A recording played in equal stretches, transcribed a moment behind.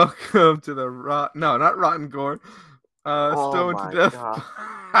Welcome to the not Rotten Gore. Oh Stoned to my Death. god.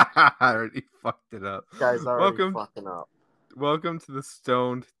 I already fucked it up. Guy's already Welcome, fucking up. welcome to the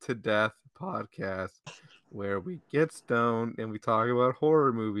Stoned to Death podcast, where we get stoned and we talk about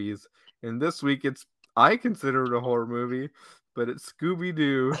horror movies. And this week, I consider it a horror movie, but it's Scooby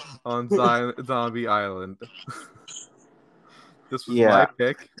Doo on Zombie Island. This was my Yeah,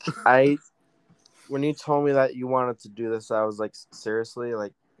 pick. I when you told me that you wanted to do this, I was like, seriously,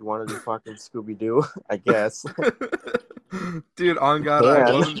 like you want to do fucking Scooby Doo? I guess. Dude, on God, I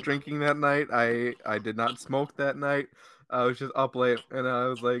Can. wasn't drinking that night. I did not smoke that night. I was just up late and I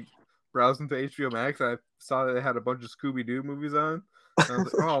was like browsing to HBO Max. And I saw that they had a bunch of Scooby Doo movies on. And I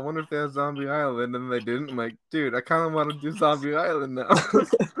was like, oh, I wonder if they have Zombie Island. And then they didn't. I'm like, dude, I kind of want to do Zombie Island now.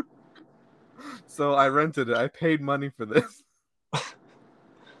 So I rented it. I paid money for this.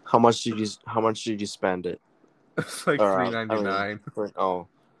 How much did you spend it? It's like Or $3.99. oh,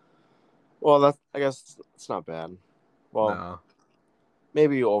 well, I guess it's not bad. Well, No.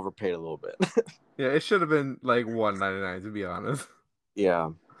 maybe you overpaid a little bit. Yeah, it should have been like $1.99 to be honest. Yeah.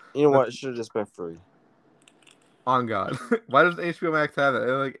 You know But what? It should have just been free. on God. Why does HBO Max have it?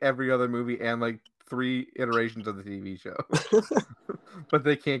 They have, like every other movie and like 3 iterations of the TV show. But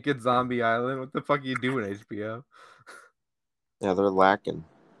they can't get Zombie Island. What the fuck are you doing, HBO? Yeah, they're lacking.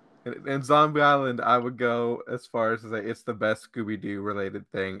 And Zombie Island, I would go as far as to say it's the best Scooby Doo related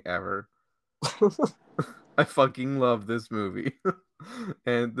thing ever. I fucking love this movie.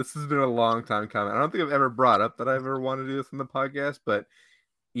 And this has been a long time coming. I don't think I've ever brought up that I ever wanted to do this on the podcast, but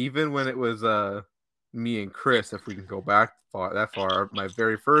even when it was me and Chris, if we can go back that far, my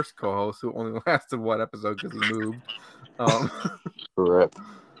very first co-host who only lasted one episode because he moved. Um, Rip.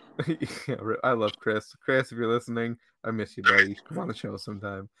 yeah, I love Chris. Chris, if you're listening, I miss you, buddy. You should come on the show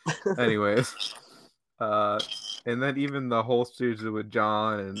sometime. Anyways, and then even the whole series with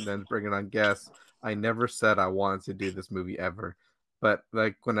John and then bringing on guests, I never said I wanted to do this movie ever. But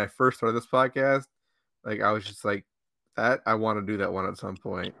like when I first started this podcast, like I was just like, that I want to do that one at some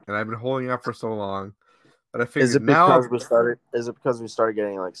point, and I've been holding out for so long. But I Is figured it because now, we started? Is it because we started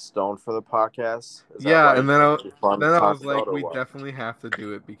getting like stoned for the podcast? Is that yeah. why And it's gonna be fun to then I talk was like, about, or we what? definitely have to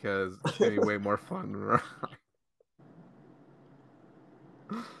do it because it's gonna be way more fun.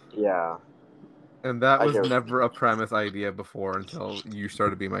 Yeah, And that I was get. never a premise idea before until you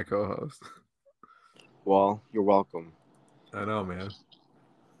started being my co-host. Well, you're welcome. I know, man.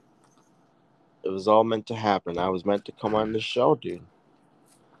 It was all meant to happen. I was meant to come on this show, dude.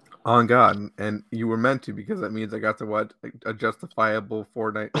 On God, and you were meant to because that means I got to watch a justifiable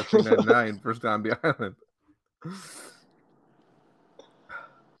 $3.99 for Zombie Island.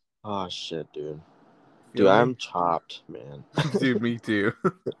 Oh shit, dude. Dude, Feel me? I'm chopped, man. Dude, me too.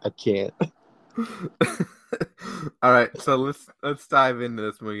 I can't. All right, so let's dive into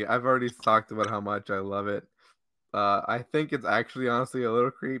this movie. I've already talked about how much I love it. I think it's actually honestly a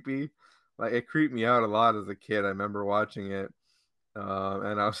little creepy. Like it creeped me out a lot as a kid. I remember watching it,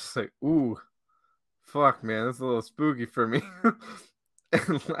 and I was just like, "Ooh, fuck, man, this is a little spooky for me."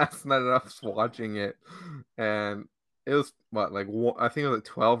 And last night I was watching it, and it was what like I think it was like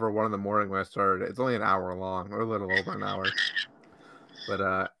 12 or 1 in the morning when I started it. It's only an hour long, or a little over an hour. But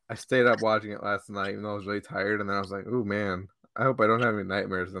I stayed up watching it last night, even though I was really tired. And then I was like, "Ooh, man, I hope I don't have any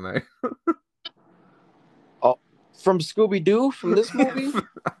nightmares tonight." Oh, from Scooby Doo, from this movie?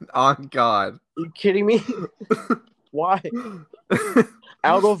 On God. Are you kidding me? Why?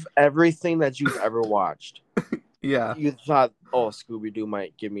 Out of everything that you've ever watched, Yeah, you thought, oh, Scooby Doo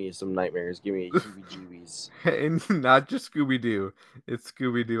might give me some nightmares, give me heebie-jeebies. and not just Scooby Doo. It's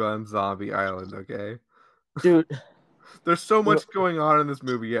Scooby Doo on Zombie Island. Okay, Dude, there's so you know, much going on in this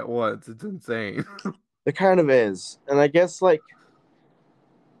movie at once. It's insane. it kind of is. And I guess, like,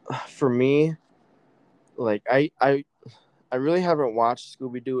 for me, like, I really haven't watched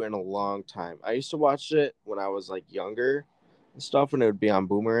Scooby Doo in a long time. I used to watch it when I was, like, younger and stuff, when it would be on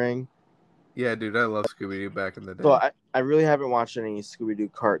Boomerang. Yeah, dude, I love Scooby Doo back in the So day. I really haven't watched any Scooby Doo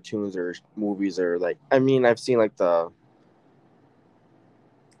cartoons or movies or, like, I mean, I've seen, like, the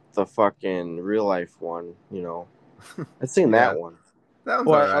fucking real life one, you know. I've seen Yeah, that one. sounds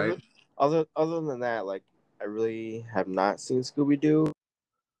all But right. other than that, like, I really have not seen Scooby Doo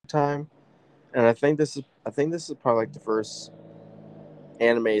time. And I think this is probably like the first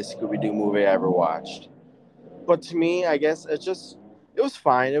anime Scooby Doo movie I ever watched. But to me, I guess it was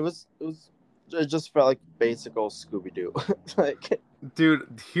fine. It just felt like basic old Scooby Doo. Like,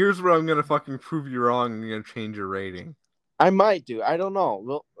 Dude, here's where I'm gonna fucking prove you wrong and you're gonna change your rating. I might do. I don't know.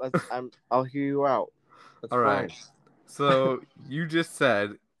 Well, I'll hear you out. That's All right. fine. So you just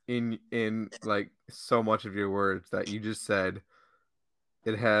said in like so much of your words that you just said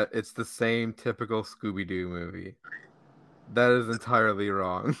It's the same typical Scooby-Doo movie. That is entirely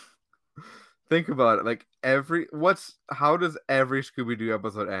wrong. Think about it. Like how does every Scooby-Doo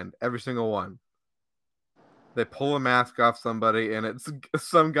episode end? Every single one. They pull a mask off somebody, and it's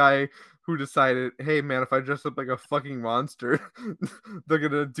some guy who decided, hey man, if I dress up like a fucking monster, they're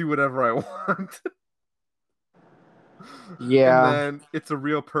gonna do whatever I want. And Yeah, then it's a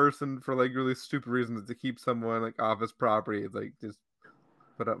real person for like really stupid reasons to keep someone like off his property. It's like just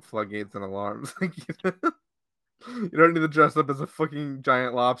put up floodgates and alarms. Like you don't need to dress up as a fucking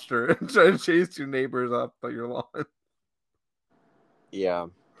giant lobster and try to chase your neighbors up your lawn. yeah.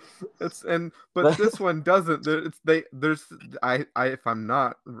 But this one doesn't. If I'm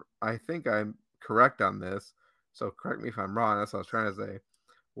not, I think I'm correct on this. So correct me if I'm wrong. That's what I was trying to say.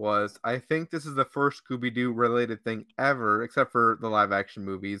 I think this is the first Scooby-Doo related thing ever, except for the live action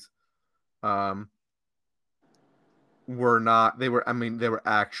movies. Were not they were I mean they were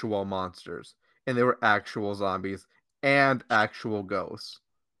actual monsters, and they were actual zombies and actual ghosts.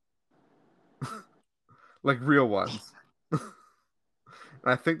 Like real ones.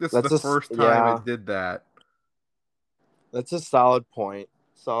 And I think this is the first time yeah. it did that. That's a solid point.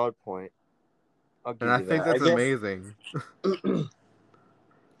 Solid point. I'll And give I you think that. I that's guess. amazing.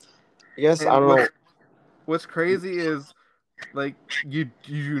 I guess I And don't know. what's crazy is like you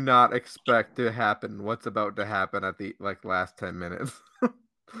do not expect to happen what's about to happen at the like last 10 minutes.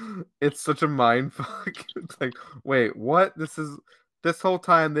 It's such a mind fuck. It's like, wait, what? This whole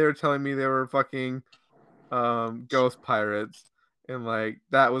time they were telling me they were fucking ghost pirates, and like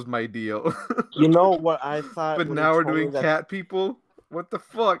that was my deal. You know what I thought But when he now we're told me doing that? cat people. What the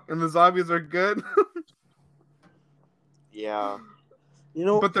fuck? And the zombies are good. Yeah. You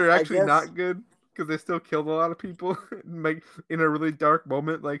know, But they're I actually guess. not good because they still killed a lot of people. And like in a really dark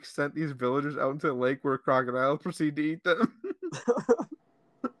moment, like sent these villagers out into a lake where crocodiles proceed to eat them.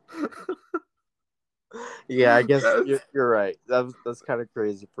 Yeah, I guess That's you're right. That's kind of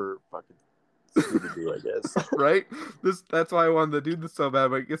crazy for fucking Scooby Doo, I guess. right. That's why I wanted to do this so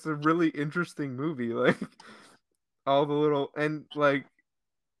bad. But it's a really interesting movie. Like all the little and like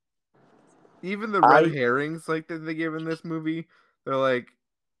even the red I herrings like that they give in this movie. They're like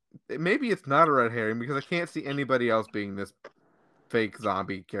maybe it's not a red herring because I can't see anybody else being this fake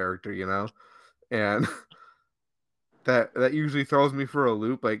zombie character, and that usually throws me for a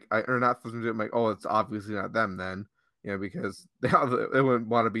loop. Like or not throws me. I'm like, oh, it's obviously not them then, because they wouldn't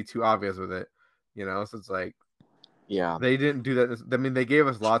want to be too obvious with it, So it's like yeah. they didn't do that. I mean, they gave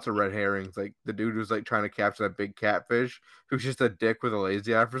us lots of red herrings. Like the dude was like trying to capture that big catfish, who's just a dick with a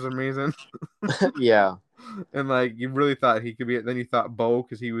lazy eye for some reason. Yeah. And like you really thought he could be. Then you thought Bo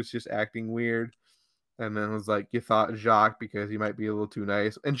because he was just acting weird. And then it was like you thought Jacques because he might be a little too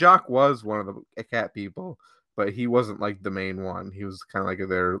nice. And Jacques was one of the cat people, but he wasn't like the main one. He was kind of like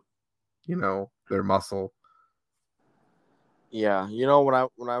their muscle. Yeah. You know,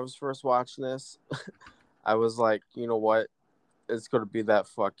 when I was first watching this, I was like, you know what? It's gonna be that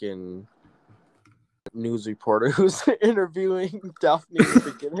fucking news reporter who's interviewing Daphne in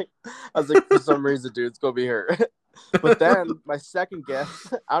the beginning. I was like, for some reason, dude, it's gonna be her. But then my second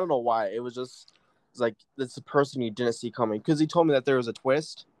guess, I don't know why, it's like it's the person you didn't see coming because he told me that there was a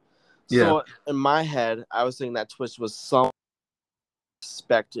twist. Yeah. So in my head, I was thinking that twist was some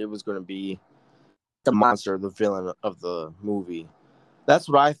expect it was going to be the monster, the villain of the movie. That's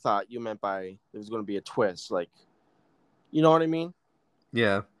what I thought you meant by there was going to be a twist. Like, you know what I mean?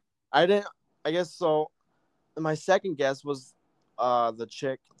 Yeah. I didn't. I guess so. My second guess was the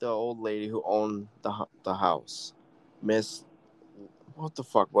chick, the old lady who owned the house, Miss. What the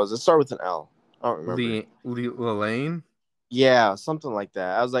fuck was it? Start with an L. I don't remember. Lelaine? Yeah, something like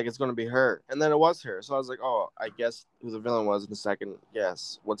that. I was like, it's gonna be her, and then it was her. So I was like, oh, I guess who the villain was in the second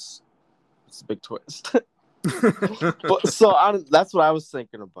guess. What's the big twist? But so that's what I was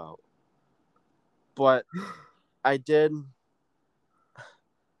thinking about. But I didn't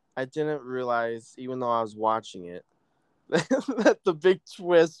realize, even though I was watching it, that the big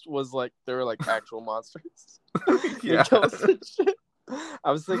twist was like they were like actual monsters. Yeah. Shit.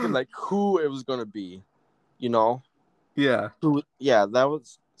 I was thinking like who it was gonna be, Yeah. Who? Yeah, that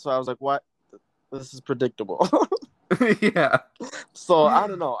was. So I was like, what? This is predictable. Yeah. So I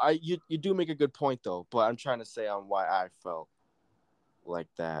don't know. You do make a good point though, but I'm trying to say on why I felt like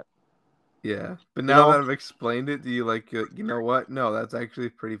that. Yeah. But now that I've explained it, do you like you know what? No, that's actually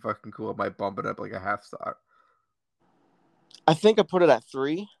pretty fucking cool. It might bump it up like a half star. I think I put it at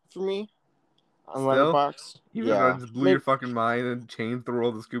 3 for me on Letterboxd. Even though it just blew your fucking mind and changed the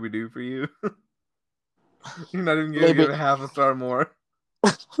world of Scooby-Doo for you. You're not even gonna give it half a star more.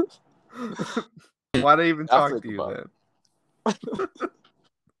 Why'd I even talk to you then?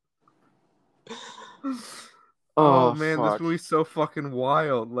 Oh Oh man, this fuck. movie's so fucking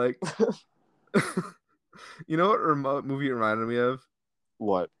wild. Like, you know what movie it reminded me of?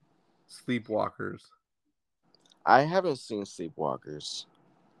 What? Sleepwalkers. I haven't seen Sleepwalkers,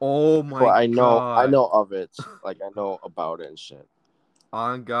 Oh but my I god. know of it. Like I know about it and shit.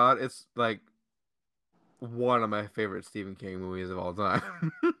 On God, it's like one of my favorite Stephen King movies of all time.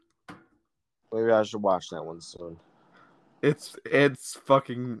 Maybe I should watch that one soon. It's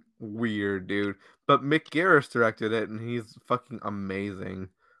fucking weird, dude. But Mick Garris directed it, and he's fucking amazing.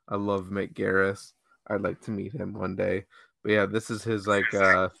 I love Mick Garris. I'd like to meet him one day. But yeah, this is his like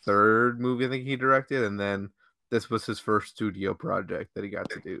third movie I think he directed, and then this was his first studio project that he got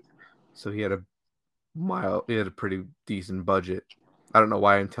to do. So he had a pretty decent budget. I don't know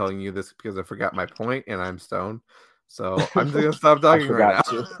why I'm telling you this because I forgot my point and I'm stoned. So I'm just gonna stop I talking right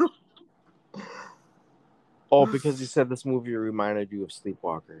forgot now. to. Oh, because you said this movie reminded you of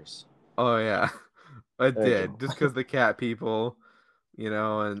Sleepwalkers. Oh yeah, I There you did. go. Just because the cat people,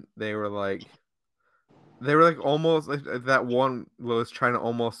 and they were like almost like that one was trying to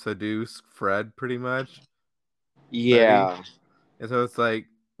almost seduce Fred, pretty much Freddy, Yeah. and so it's like,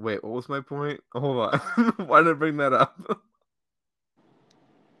 wait, what was my point? Hold on, why did I bring that up?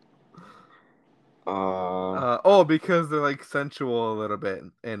 Oh, because they're like sensual a little bit,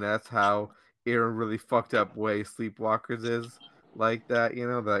 and that's how Aaron really fucked up way Sleepwalkers is like that.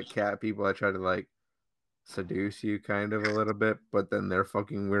 That cat people that try to like seduce you kind of a little bit, but then they're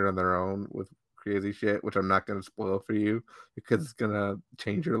fucking weird on their own with crazy shit, which I'm not gonna spoil for you because it's gonna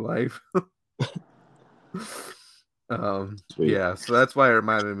change your life. Sweet. Yeah, so that's why it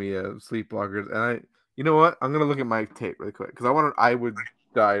reminded me of Sleepwalkers. And you know what? I'm gonna look at my tape really quick because I would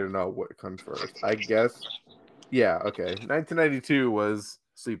die to know what comes first. I guess, yeah, okay. 1992 was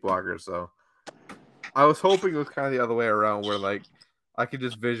Sleepwalkers, so I was hoping it was kind of the other way around, where like I could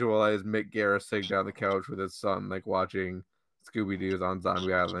just visualize Mick Garris sitting down the couch with his son, like watching Scooby Doo's on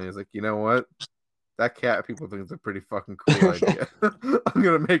Zombie Island. He's like, you know what? That cat people think it's a pretty fucking cool idea. I'm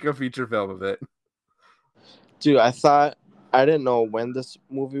gonna make a feature film of it. Dude, I didn't know when this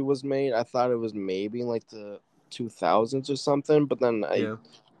movie was made. I thought it was maybe in like the 2000s or something, but then Yeah,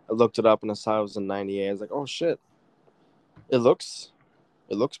 I looked it up and I saw it was in 98. I was like, "Oh shit. It looks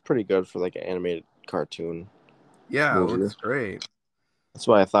pretty good for like an animated cartoon yeah, it movie." looks great. That's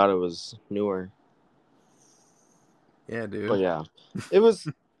why I thought it was newer. Yeah, But dude. yeah, it was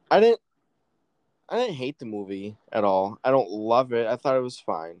I didn't hate the movie at all. I don't love it. I thought it was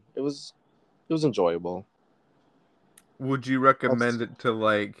fine. It was enjoyable. Would you That's recommend it to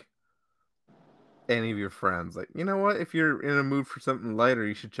like any of your friends? Like, you know what? If you're in a mood for something lighter,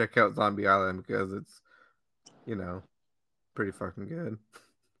 you should check out Zombie Island because it's, you know, pretty fucking good.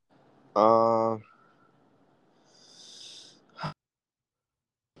 uh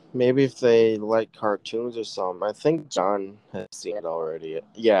maybe if they like cartoons or something. I think John has seen it already.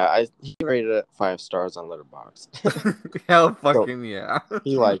 Yeah, he rated it 5 stars on Letterboxd. Hell So fucking yeah.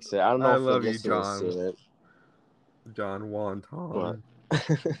 he likes it. I don't know I if the love you, listener has John. seen it, John but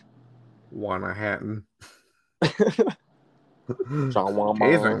Wonton. Wanna John Jason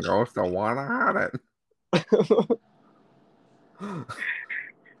Wama. goes to Wanna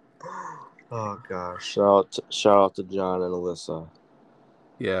Oh gosh! Shout out to John and Alyssa.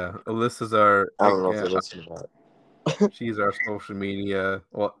 Yeah, Alyssa's our, I don't know if they listen to that. she's our social media,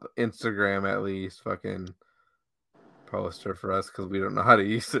 well, Instagram at least, fucking poster for us because we don't know how to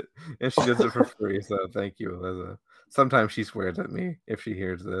use it, and she does it for free. So thank you, Alyssa. Sometimes she swears at me if she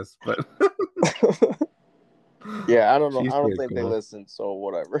hears this, but Yeah, I don't know. she's I don't pretty think they cool. listen, so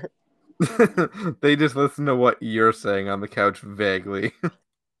whatever. They just listen to what you're saying on the couch vaguely.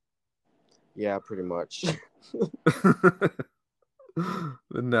 Yeah, pretty much.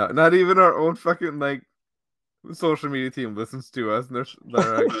 No, not even our own fucking like social media team listens to us, and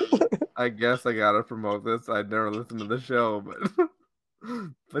they're like, I guess I gotta promote this. I'd never listened to the show, but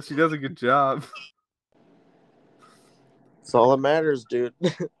but she does a good job. That's all that matters, dude.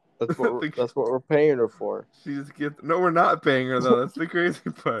 That's what we're paying her for. She just gets, no, we're not paying her though. That's the crazy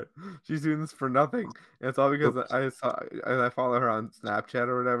part. She's doing this for nothing, and it's all because I follow her on Snapchat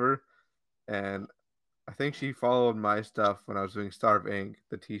or whatever, and I think she followed my stuff when I was doing Starve Inc.,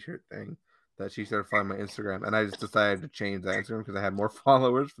 the T-shirt thing. That she started following my Instagram, and I just decided to change that Instagram because I had more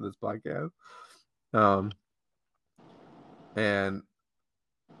followers for this podcast. And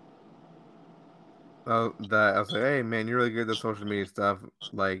that I was like, hey man, you're really good at social media stuff.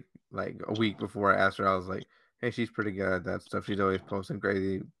 Like a week before I asked her, I was like, hey, she's pretty good at that stuff. She's always posting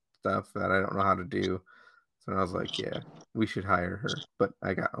crazy stuff that I don't know how to do. So I was like, yeah, we should hire her. But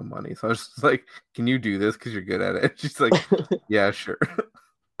I got no money. So I was just like, can you do this because you're good at it? She's like, yeah, sure.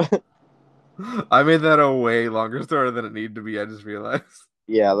 I made that a way longer story than it needed to be. I just realized.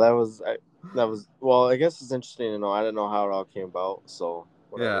 Yeah, that was well. I guess it's interesting to know. I didn't know how it all came about, so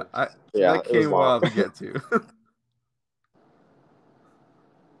Yeah, whatever. Yeah, that it was came long. wild to get to.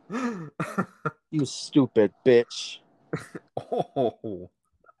 You stupid bitch. Oh,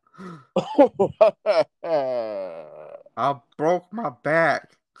 I broke my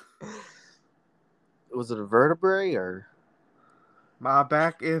back. Was it a vertebrae or My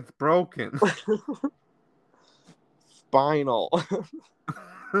back is broken. spinal?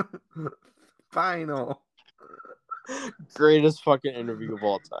 Final. Greatest fucking interview of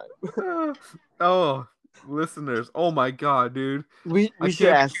all time. Oh, listeners. Oh my god, dude. I We should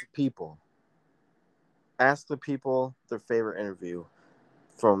can't. ask the people. Ask the people their favorite interview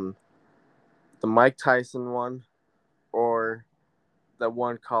from the Mike Tyson one or that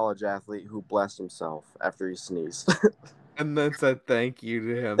one college athlete who blessed himself after he sneezed. And then said thank you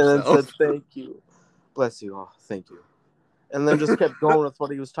to And then said, himself. "Thank you. Bless you. Oh, thank you." And then just kept going with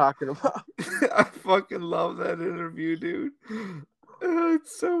what he was talking about. I fucking love that interview, dude.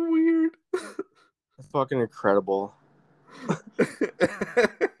 It's so weird. Fucking incredible.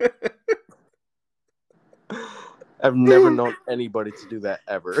 I've never known anybody to do that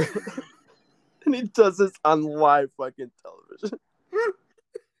ever. And he does this on live fucking television.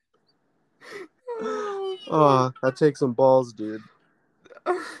 Oh, that takes some balls, dude.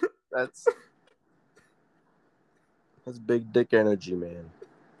 That's big dick energy, man.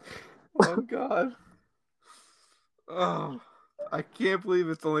 Oh god. Oh, I can't believe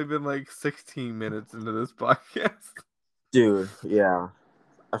it's only been like 16 minutes into this podcast. Dude, yeah.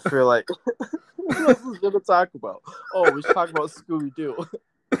 I feel like what else is gonna talk about? Oh, we should talk about Scooby Doo.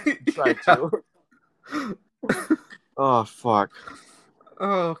 Try to. Oh fuck.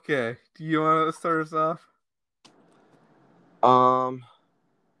 Okay. Do you want to start us off?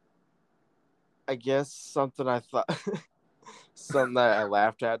 I guess something I thought something that I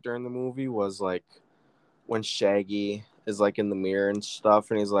laughed at during the movie was like when Shaggy is like in the mirror and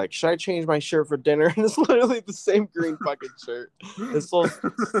stuff, and he's like, "Should I change my shirt for dinner?" And it's literally the same green fucking shirt. His whole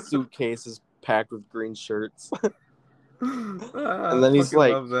suitcase is packed with green shirts. And then he's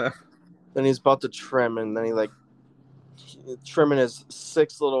like, love that. then he's about to trim, and then he like trimming his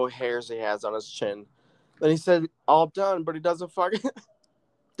 6 little hairs he has on his chin. Then he said, "All done," but he doesn't fucking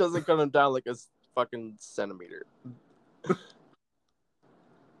doesn't cut him down like a fucking centimeter.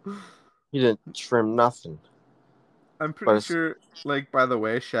 He didn't trim nothing. I'm pretty sure, like, by the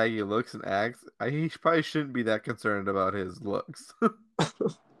way Shaggy looks and acts, he probably shouldn't be that concerned about his looks.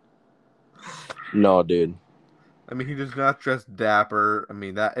 No, dude. I mean, he does not dress dapper. I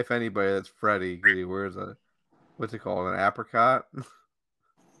mean, that if anybody, that's Freddy, because he wears a, what's it called, an apricot?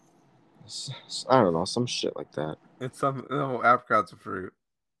 I don't know, some shit like that. It's some, no, apricot's a fruit.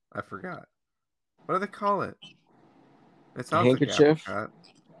 I forgot. What do they call it? It sounds like Handkerchief? apricot.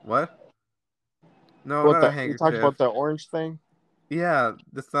 What? No, What not a the you talked about handkerchief. the orange thing? Yeah,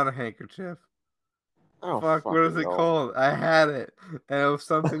 that's not a handkerchief. I don't Fuck, what is fucking it know. called? I had it. And it was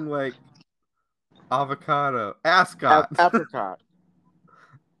something like avocado. Ascot. Apricot.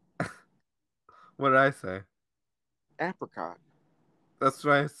 What did I say? Apricot. That's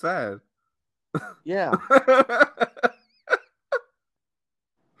what I said. Yeah.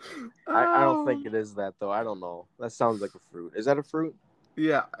 I don't think it is that though. I don't know. That sounds like a fruit. Is that a fruit?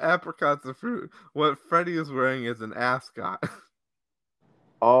 Yeah, apricot's a fruit. What Freddy is wearing is an ascot.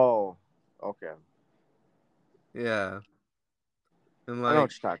 Oh, okay. Yeah. And I know like,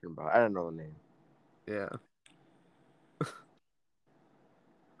 what you're talking about. I don't know the name. yeah.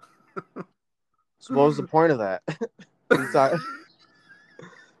 So what was the point of that?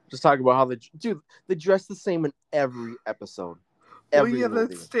 Just talking about how they dress the same in every episode. Well, Every yeah,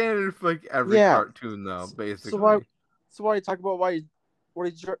 movie. that's standard for like every Yeah. cartoon, though. Basically. So why you talk about what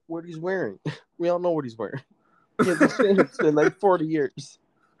he's wearing? We all know what he's wearing. He has the same in like 40 years.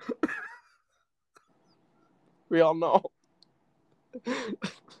 We all know.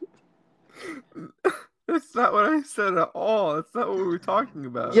 That's not what I said at all. That's not what we were talking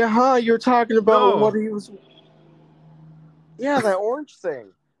about. Yeah, huh? You're talking about No. what he was. Yeah, that orange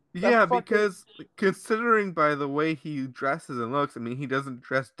thing. Yeah, because considering by the way he dresses and looks, I mean, he doesn't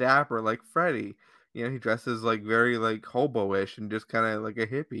dress dapper like Freddy. You know, he dresses like very like hobo-ish and just kind of like a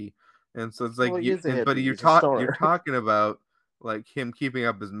hippie. And so it's like Well, he is a hippie. but He's a stoner. you're talking about like him keeping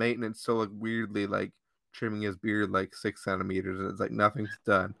up his maintenance, so like weirdly like trimming his beard like 6 centimeters, and it's like nothing's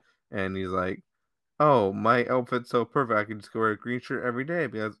done. And he's like, "Oh, my outfit's so perfect. I can just go wear a green shirt every day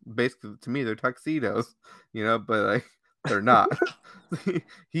because basically to me they're tuxedos, you know, but like they're not."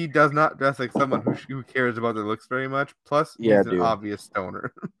 He does not dress like someone who cares about their looks very much. Plus, Yeah, he's an dude. obvious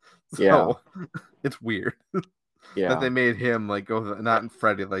stoner. Yeah. So it's weird that Yeah. they made him like go not in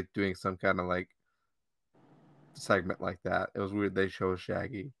Freddy like doing some kind of like segment like that. It was weird they chose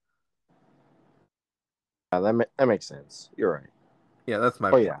Shaggy. Yeah, that makes sense. You're right. Yeah, that's my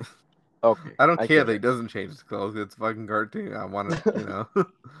Oh point. yeah. Okay. I don't I care get that he it. doesn't change his clothes. It's a fucking cartoon. I want to,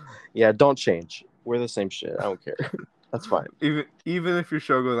 Yeah, don't change. We're the same shit. I don't care. That's fine. even if your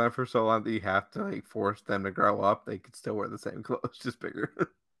show goes on for so long that you have to like force them to grow up, they could still wear the same clothes, just bigger.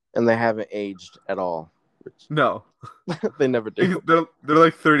 And they haven't aged at all, which No, they never do. they're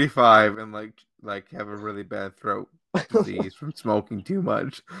like 35 and like have a really bad throat disease from smoking too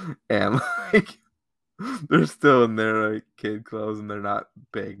much, and like they're still in their like kid clothes and they're not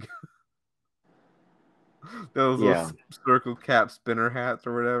big. Those little Yeah. circle cap spinner hats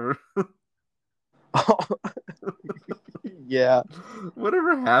or whatever. Yeah.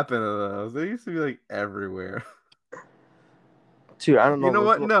 Whatever happened to those? They used to be like everywhere. Dude, I don't You know. know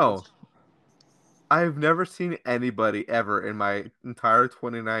what? No. I've never seen anybody ever in my entire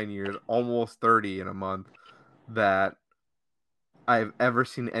 29 years, almost 30 in a month, that I've ever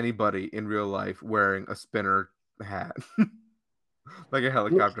seen anybody in real life wearing a spinner hat. Like a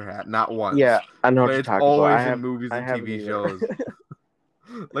helicopter hat. Not once. Yeah, I know what But you're it's talking about. always in movies I and haven't TV either. shows.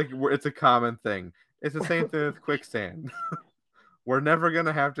 Like it's a common thing. It's the same thing with quicksand. We're never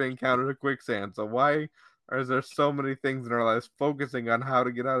gonna have to encounter a quicksand. So why is there so many things in our lives focusing on how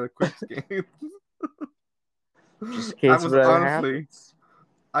to get out of quicksand? Just in I case was whatever honestly, happens.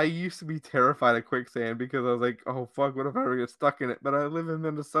 I used to be terrified of quicksand because I was like, oh fuck, what if I ever get stuck in it? But I live in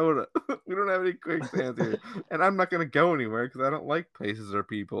Minnesota. We don't have any quicksands here. And I'm not gonna go anywhere because I don't like places or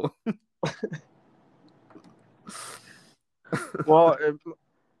people. Well,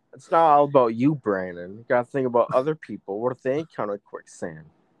 it's not all about you, Brandon. You gotta think about other people. What if they encounter quicksand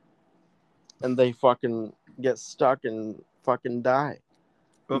and they fucking get stuck and fucking die?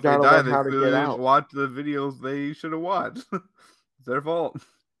 Well, You if they gotta die, learn they how to clearly get didn't out. watch the videos they should have watched. It's their fault.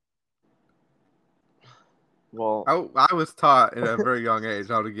 Well, I was taught at a very young age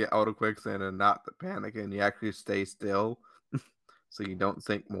how to get out of quicksand and not to panic, and you actually stay still so you don't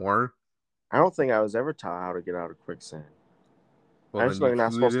sink more. I don't think I was ever taught how to get out of quicksand. Well, I then just know you you're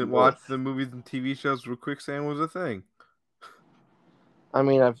not clearly supposed to didn't move. watch the movies and TV shows where quicksand was a thing. I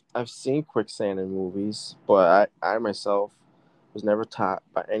mean, I've seen quicksand in movies, but I myself was never taught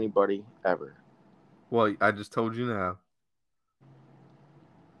by anybody ever. Well, I just told you now.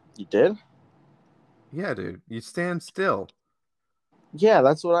 You did? Yeah, dude, you stand still. Yeah,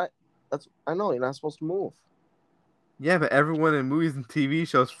 that's I know you're not supposed to move. Yeah, but everyone in movies and TV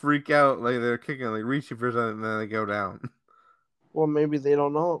shows freak out like they're kicking, like reaching for something, and then they go down. Well, maybe they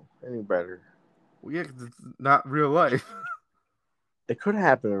don't know any better. Well, yeah, 'cause it's not real life. It could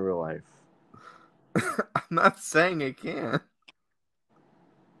happen in real life. I'm not saying it can't.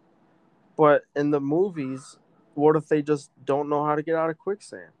 But in the movies, what if they just don't know how to get out of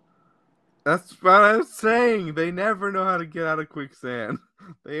quicksand? That's what I'm saying. They never know how to get out of quicksand.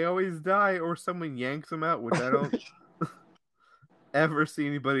 They always die, or someone yanks them out, which I don't ever see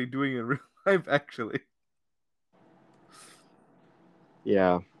anybody doing in real life, actually.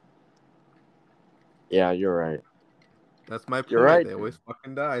 Yeah. Yeah, you're right. That's my point. You're right, They always dude.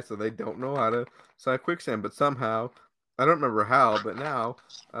 fucking die, so they don't know how to side quicksand. But somehow, I don't remember how, but now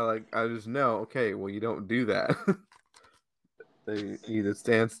I just know. Okay, well you don't do that. They either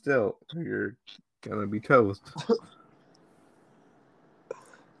stand still or you're gonna be toast.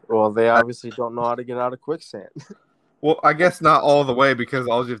 Well, they obviously don't know how to get out of quicksand. Well, I guess not all the way because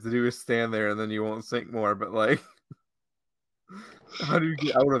all you have to do is stand there and then you won't sink more. But like, how do you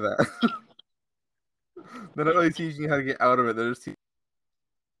get out of that? They're not really teaching you how to get out of it. They're just teaching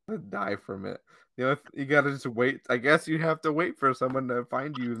you how to die from it. You know, you gotta just wait. I guess you have to wait for someone to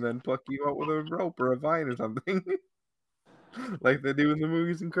find you and then pluck you out with a rope or a vine or something, like they do in the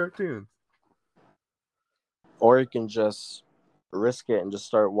movies and cartoons. Or you can just risk it and just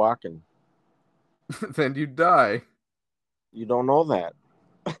start walking. Then you die. You don't know that.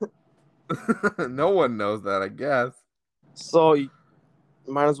 No one knows that, I guess. So you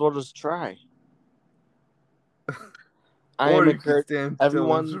might as well just try. I Or am you could encouraging stand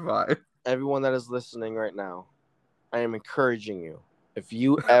still and survive. everyone that is listening right now. I am encouraging you. If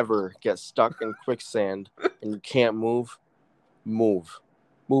you ever get stuck in quicksand and you can't move, move.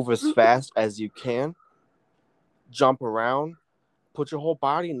 Move as fast as you can. Jump around. Put your whole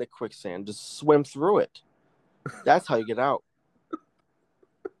body in the quicksand. Just swim through it. That's how you get out.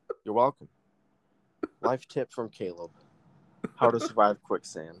 You're welcome. Life tip from Caleb. How to survive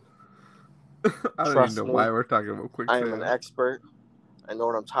quicksand. I don't even Trust know me, why we're talking about I am an quicksand. expert. I know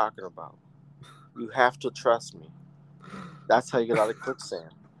what I'm talking about. You have to trust me. That's how you get out of quicksand.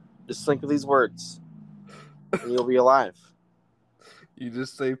 Just think of these words, and you'll be alive. You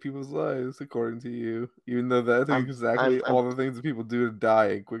just save people's lives, according to you, even though that's exactly all the things that people do to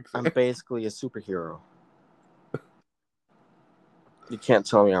die in quicksand. I'm basically a superhero. You can't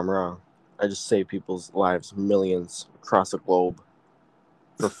tell me I'm wrong. I just save people's lives, millions across the globe,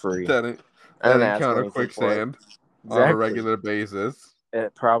 for free. that and encounter quicksand on a regular basis. And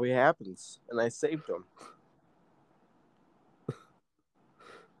it probably happens, and I saved them.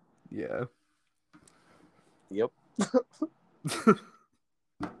 Yeah. Yep.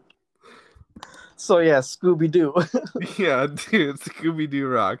 So yeah, Scooby-Doo. Yeah, dude, Scooby-Doo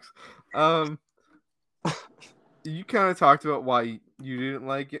rocks. You kind of talked about why you didn't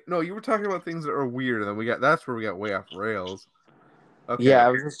like it. No, you were talking about things that are weird, and then that's where we got way off rails. Okay. Yeah, I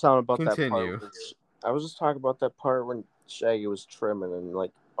was just talking about Continue. that part. I was just talking about that part when Shaggy was trimming and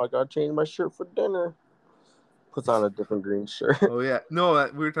like, I gotta change my shirt for dinner. Puts on a different green shirt. Oh yeah, no,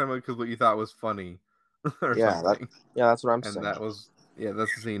 we were talking about because what you thought was funny, or something. That's what I'm and saying.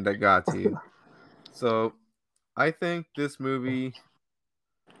 that's the scene that got to you. So, I think this movie,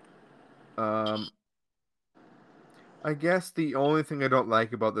 I guess the only thing I don't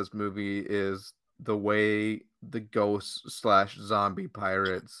like about this movie is the way the ghosts / zombie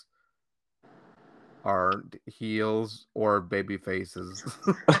pirates aren't heels or baby faces.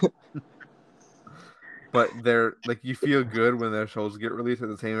 But they're like, you feel good when their shows get released at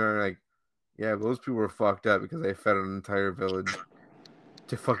the same time. Like, yeah, those people were fucked up because they fed an entire village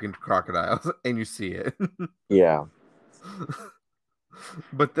to fucking crocodiles, and you see it. Yeah.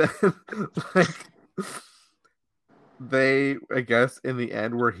 But then, like, they, I guess, in the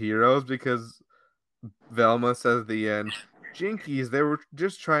end, were heroes because Velma says at the end, Jinkies, they were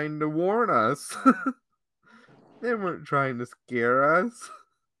just trying to warn us. They weren't trying to scare us.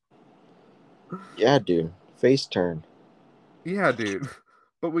 Yeah, dude. Face turn. Yeah, dude.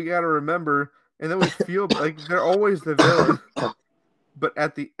 But we gotta remember, and then we feel like they're always the villain. But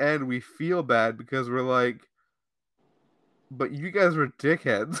at the end, we feel bad because we're like, but you guys were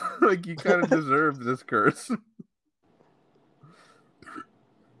dickheads. Like, you kind of deserved this curse.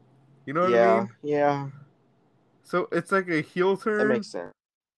 You know what I mean? Yeah. So it's like a heel turn. That makes sense.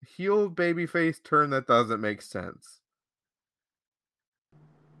 Heel babyface turn that doesn't make sense.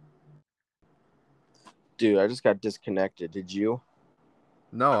 Dude, I just got disconnected. Did you?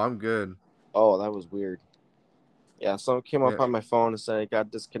 No, I'm good. Oh, that was weird. Yeah, something came up on my phone and said it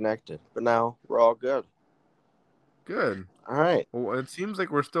got disconnected. But now we're all good. Good. All right. Well, it seems like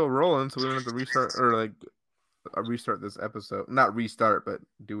we're still rolling, so we don't have to restart or like restart this episode. Not restart, but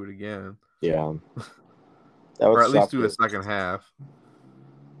do it again. Yeah. Or at least do a second half.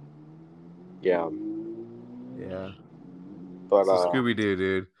 Yeah. Yeah. But so Scooby-Doo,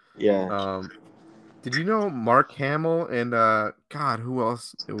 dude. Yeah. Did you know Mark Hamill and God, who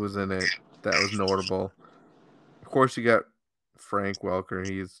else it was in it that was notable? Of course, you got Frank Welker.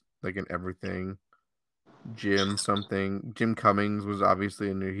 He's like in everything. Jim Cummings was obviously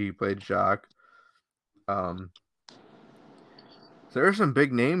in there. He played Jacques. So there are some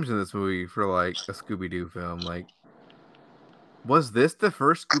big names in this movie for like a Scooby-Doo film. Like, was this the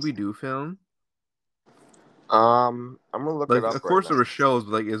first Scooby-Doo film? I'm gonna look it up. Of course, there were shows,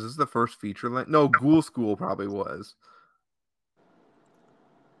 but like, is this the first feature length? No, Ghoul School probably was.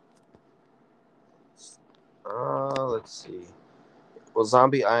 Let's see. Well,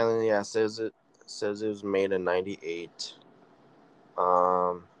 Zombie Island, yeah, says it was made in '98.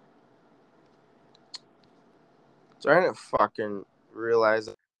 So I didn't fucking realize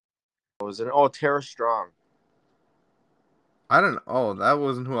it was in. Oh, Tara Strong. I don't know. Oh, that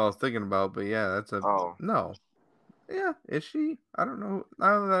wasn't who I was thinking about, but yeah, that's a no. Yeah, is she? I don't know. I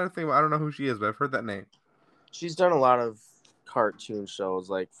don't know who she is, but I've heard that name. She's done a lot of cartoon shows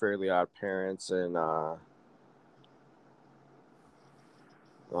like Fairly Odd Parents and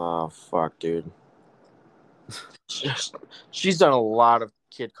oh fuck, dude. She's done a lot of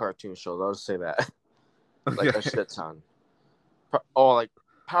kid cartoon shows. I'll just say that. Okay. Like a shit ton. Oh, like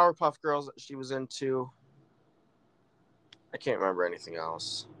Powerpuff Girls that she was into. I can't remember anything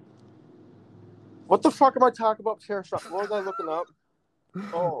else. What the fuck am I talking about? Tara Strong. What was I looking up?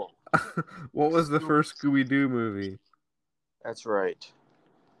 Oh. What was the first Scooby-Doo movie? That's right.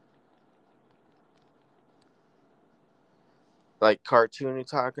 Like cartoon you're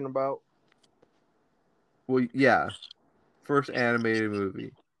talking about? Well, yeah. First animated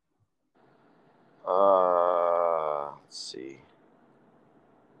movie. Let's see.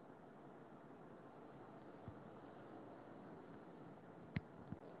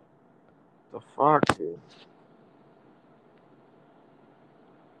 The fuck, dude?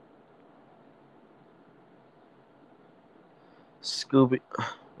 Scooby.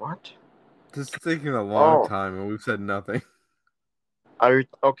 What? This is taking a long Oh, time, and we've said nothing.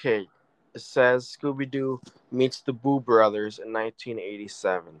 okay. It says Scooby Doo meets the Boo Brothers in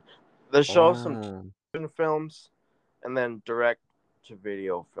 1987. They show some Oh, films and then direct to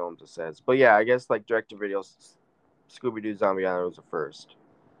video films. It says, but yeah, I guess like direct to video, Scooby Doo Zombie Island was the first.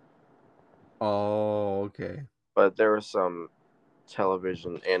 oh, okay. But there were some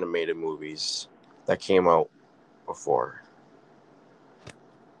television animated movies that came out before.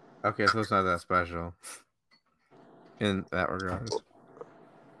 Okay, so it's not that special in that regard.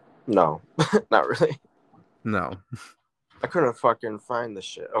 No, not really. No. I couldn't fucking find the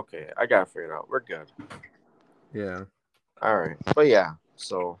shit. Okay, I got it figured out. We're good. Yeah. All right, but yeah,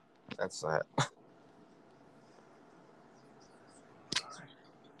 so that's that.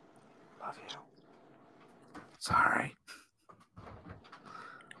 Love you. Sorry.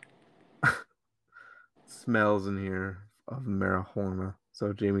 Smells in here of marijuana.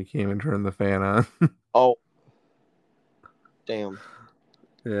 So Jamie came and turned the fan on. Oh, damn.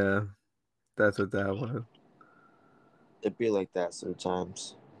 Yeah, that's what that was. It be like that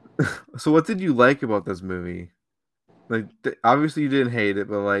sometimes. So what did you like about this movie? Like, obviously you didn't hate it,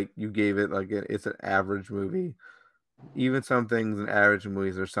 but like you gave it like it's an average movie. Even some things in average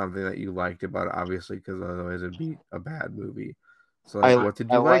movies are something that you liked about it, obviously, because otherwise it'd be a bad movie. So like, I what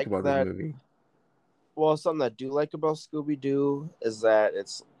did I you like like about this that. movie? Well, something I do like about Scooby Doo is that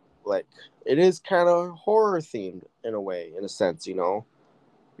it's like it is kind of horror themed in a way, in a sense, you know.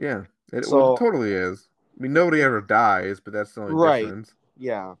 Yeah, it So totally is. I mean, nobody ever dies, but that's the only right, difference.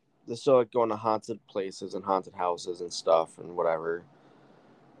 yeah, they're still like going to haunted places and haunted houses and stuff and whatever.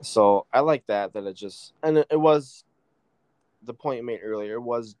 So I like that it just and it was the point you made earlier. It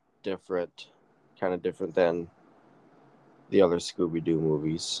was different, kind of different than the other Scooby Doo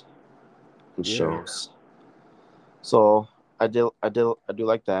movies and Yeah. shows. So I do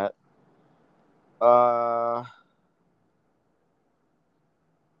like that. Uh,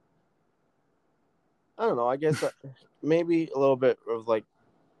 I don't know. I guess maybe a little bit of like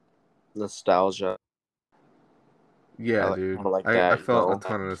nostalgia. Yeah, Kind dude. of like I that, you felt a know.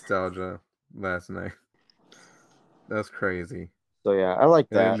 ton of nostalgia last night. That's crazy. So yeah, I like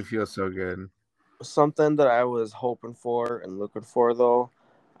It made that. me feel so good. Something that I was hoping for and looking for though,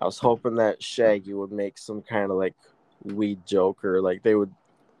 I was hoping that Shaggy would make some kind of like weed joke or like they would.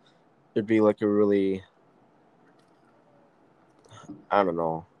 It'd be like a really, I don't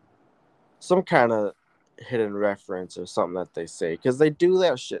know, some kind of hidden reference or something that they say because they do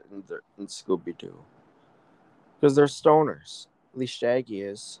that shit in Scooby Doo because they're stoners. At least Shaggy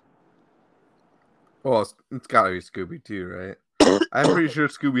is. Well, it's gotta be Scooby too, right? I'm pretty sure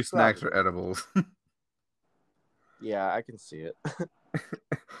Scooby snacks are Probably. edibles. Yeah, I can see it.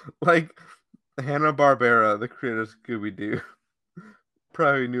 Like Hanna-Barbera, the creator of Scooby Doo,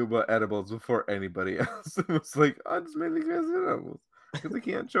 probably knew about edibles before anybody else. It was like, I just made these guys edibles because they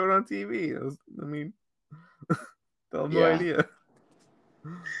can't show it on TV. I mean, they'll have no Yeah, idea.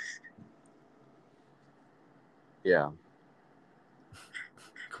 yeah.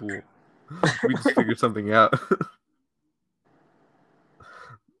 Cool. We just figured something out.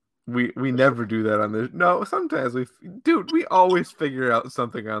 We never do that on this. No, sometimes we always figure out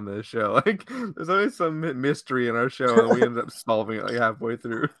something on this show. Like there's always some mystery in our show, and we end up solving it like halfway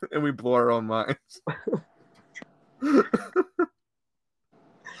through, and we blow our own minds.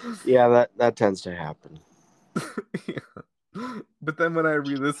 Yeah, that tends to happen. Yeah. But then when I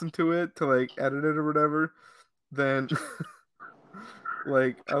re-listen to it to like edit it or whatever, then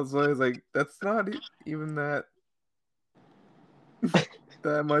like I was always like, that's not even that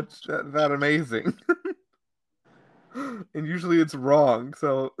much that amazing. And usually it's wrong.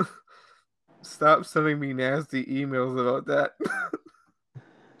 So stop sending me nasty emails about that.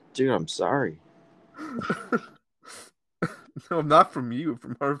 Dude, I'm sorry. No, not from you,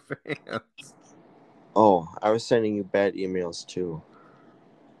 from our fans. Oh, I was sending you bad emails too,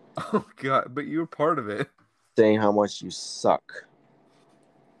 Oh god, but you're part of it. saying how much you suck.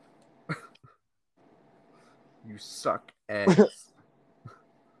 You suck ass.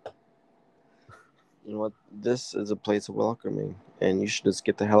 You know what? This is a place of welcoming, and you should just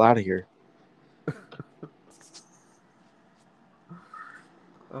get the hell out of here.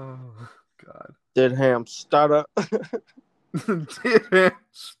 Oh god. Did ham stutter? Damn,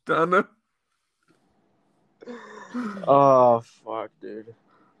 stunner. Oh fuck, dude.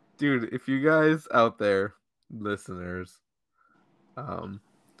 Dude, if you guys out there, listeners, um,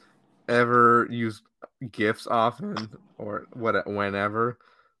 ever use GIFs often or whenever,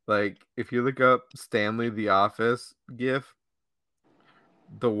 like if you look up Stanley the Office GIF,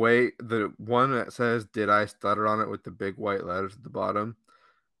 the one that says "Did I stutter" on it with the big white letters at the bottom,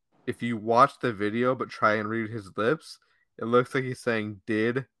 if you watch the video but try and read his lips, it looks like he's saying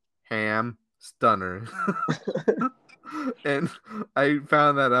 "did ham stunner." And I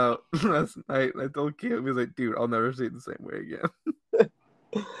found that out last night. And I told Caleb, he was like, "Dude, I'll never see it the same way again."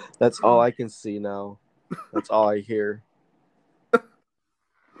 That's all I can see now. That's all I hear.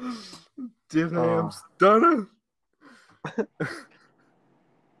 Did ham Oh, stunner?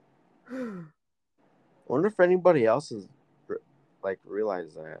 wonder if anybody else has like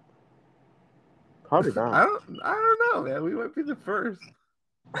realized that. Probably I not. don't know, man. We might be the first.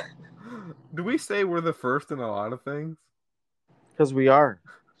 Do we say we're the first in a lot of things? Because we are.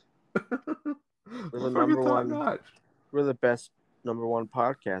 We're the We're fucking number top one. notch. We're the best number one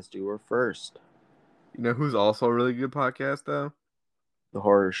podcast, dude. We're first. You know who's also a really good podcast though? The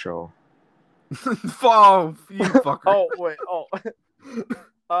horror show. Fall, you fucker. Oh wait.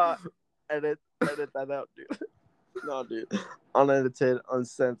 Oh. Edit that out, dude. No, dude. Unedited,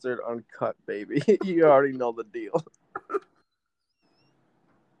 uncensored, uncut, baby. You already know the deal.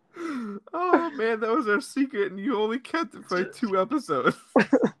 Oh man, that was our secret, and you only kept it for like 2 episodes.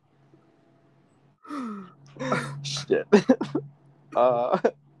 Shit. Well,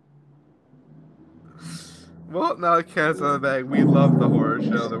 now the cat's out of the bag. We love the horror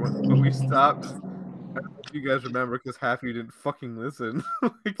show, but we stopped. I don't know if you guys remember, because half of you didn't fucking listen.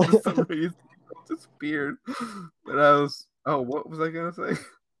 Like, for some reason, it disappeared. But I was. Oh, what was I gonna say?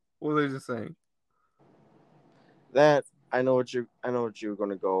 What was I just saying? That I know what you were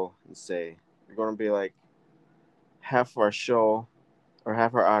gonna go and say. You're gonna be like half our show or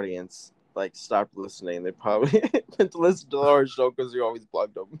half our audience like stopped listening. They probably didn't listen to our show because you always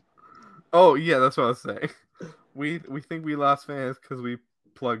plugged them. Oh yeah, that's what I was saying. We think we lost fans because we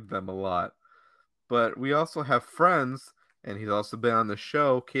plugged them a lot, but we also have friends, and he's also been on the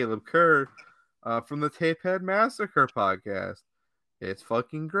show, Caleb Kerr, from the Tapehead Massacre podcast. It's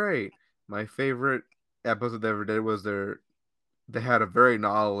fucking great. My favorite episode they ever did was they had a very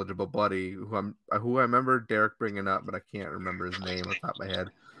knowledgeable buddy who I remember Derek bringing up, but I can't remember his name off the top of my head.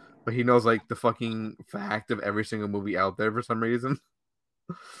 But he knows like the fucking fact of every single movie out there for some reason.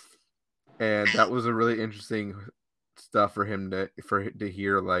 And that was a really interesting stuff for him to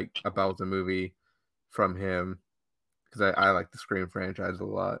hear like about the movie from him, because I like the Scream franchise a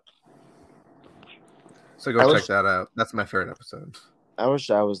lot. So go check that out. That's my favorite episode. I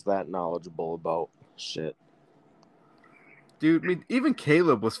wish I was that knowledgeable about shit. Dude, I mean, even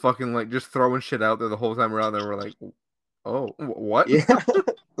Caleb was fucking like just throwing shit out there the whole time we're out there. We're like, oh, what? Yeah.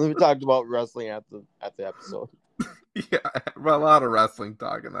 We talked about wrestling at the episode. Yeah, a lot of wrestling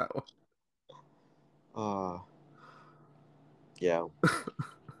talk in that one. Yeah.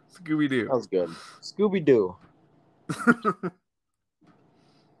 Scooby-Doo. That was good. Scooby-Doo.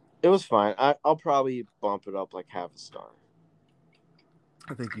 It was fine. I'll probably bump it up like half a star.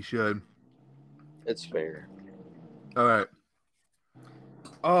 I think you should. It's fair. All right.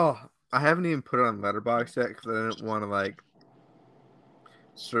 Oh, I haven't even put it on Letterboxd yet because I didn't want to like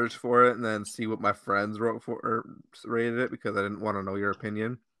search for it and then see what my friends wrote for or rated it, because I didn't want to know your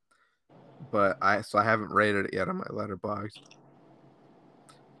opinion. But I haven't rated it yet on my Letterboxd.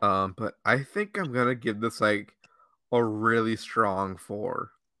 But I think I'm gonna give this like a really strong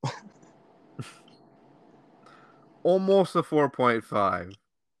 4. Almost a 4.5.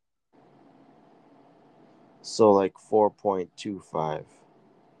 So like 4.25.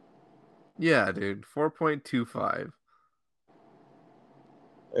 Yeah, dude, 4.25.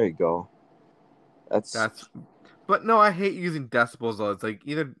 There you go. That's. But no, I hate using decibels though. It's like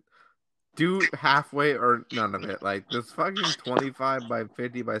either do halfway or none of it. Like this fucking 25 by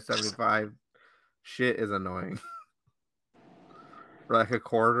 50 by 75 shit is annoying. Or like a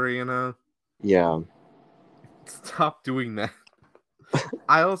quarter, you know? Yeah. Stop doing that.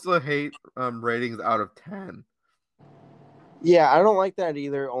 I also hate ratings out of 10. Yeah, I don't like that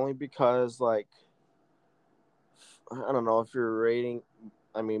either, only because like I don't know, if you're rating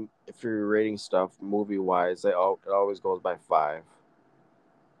stuff movie wise, it always goes by 5.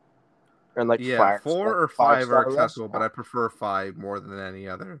 And like Yeah, 4 or 5 are acceptable, restaurant. but I prefer 5 more than any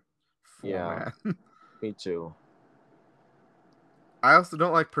other format. Yeah, me too. I also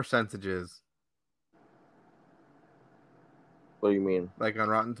don't like percentages. What do you mean? Like on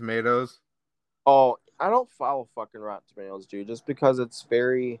Rotten Tomatoes. Oh, I don't follow fucking Rotten Tomatoes, dude, just because it's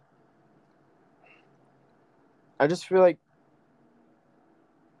very. I just feel like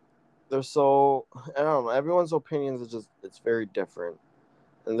they're so. I don't know. Everyone's opinions is it's very different,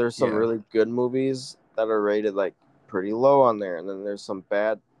 and there's some really good movies that are rated like pretty low on there, and then there's some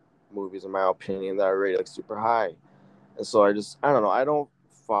bad movies, in my opinion, that are rated like super high. And so I don't know. I don't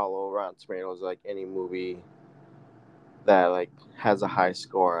follow Rotten Tomatoes like any movie that like has a high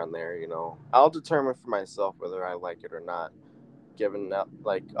score on there. I'll determine for myself whether I like it or not. Given that,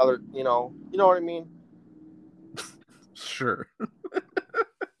 like other, you know what I mean? Sure.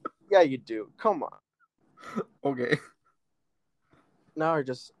 Yeah, you do. Come on. Okay. Now I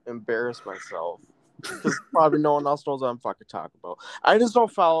just embarrass myself because probably no one else knows what I'm fucking talking about. I just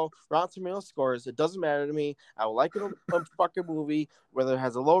don't follow Rotten Tomatoes scores. It doesn't matter to me. I will like a fucking movie whether it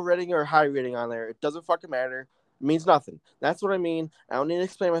has a low rating or a high rating on there. It doesn't fucking matter. It means nothing. That's what I mean. I don't need to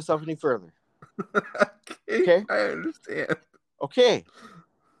explain myself any further. Okay? I understand. Okay.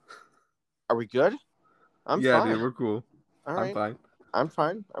 Are we good? I'm Yeah, fine. dude, we're cool. All I'm right. fine. I'm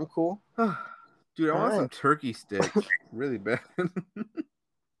fine. I'm cool. Dude, I All want some right. turkey sticks really bad.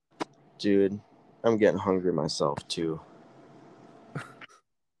 Dude, I'm getting hungry myself too.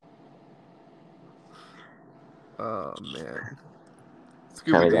 Oh man.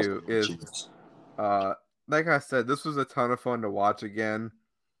 Kind of got Scooby-Doo some is cheese. like I said, this was a ton of fun to watch again.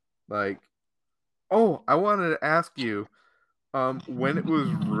 Like, oh, I wanted to ask you, when it was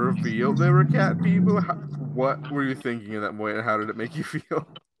revealed they were cat people, what were you thinking in that moment, and how did it make you feel?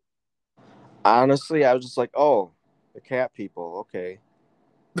 Honestly, I was just like, oh, the cat people. Okay.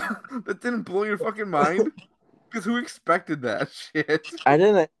 That didn't blow your fucking mind? Because who expected that shit? I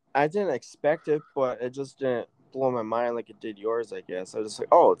didn't expect it, but it just didn't blow my mind like it did yours, I guess. I was just like,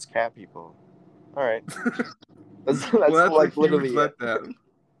 oh, it's cat people. All right. That's Well, that's a like huge literally it. letdown.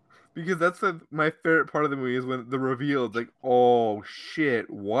 Because that's my favorite part of the movie is when the reveal is like, oh shit,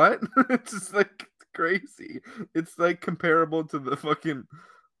 what? It's just like crazy. It's like comparable to the fucking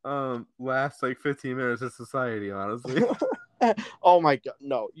last like 15 minutes of Society, honestly. Oh my god,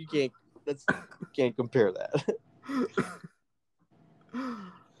 no, you can't. You can't compare that.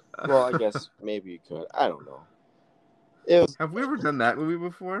 Well, I guess maybe you could. I don't know. It was. Have we ever done that movie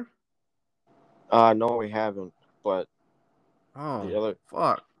before? No, we haven't. But the Oh other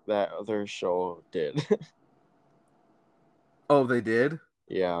fuck. that other show did. Oh, they did?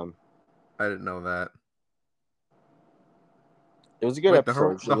 Yeah, I didn't know that. it was a good Wait,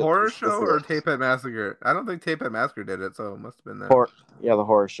 episode. the horror You should show see or it. Tape Head Massacre? I don't think Tape Head Massacre did it, so it must have been that. Yeah, the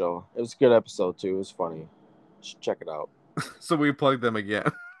horror show. It was a good episode too. It was funny. You should check it out. So we plugged them again.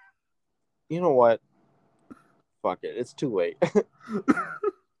 You know what? Fuck it. It's too late.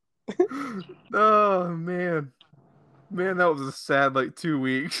 Oh man. Man, that was a sad like 2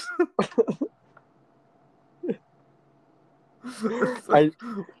 weeks. It's like,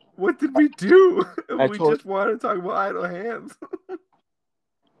 what did we do? I We told just wanted to talk about Idle Hands.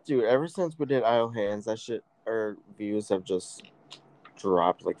 dude, ever since we did Idle Hands, that shit, our views have just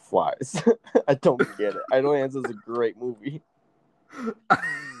dropped like flies. I don't get it. Idle Hands is a great movie.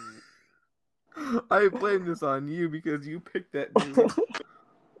 I blame this on you because you picked that movie.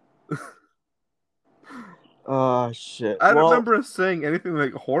 Oh shit. I don't Well, remember us saying anything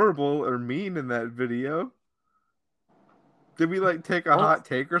like horrible or mean in that video. Did we like take a hot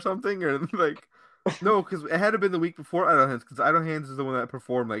take or something? Or like, no, because it had to been the week before Idle Hands, because Idle Hands is the one that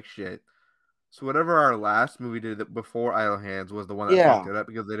performed like shit. So whatever our last movie did before Idle Hands was the one that yeah. fucked it up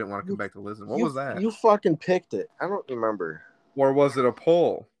because they didn't want to come back to listen. What You was that? you fucking picked it. I don't remember. Or was it a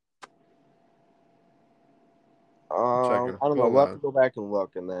poll? Checking. I don't know. Hold We'll have to on. go back and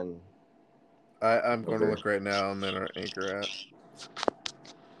look, and then. I'm going to look right now and then our Anchor app.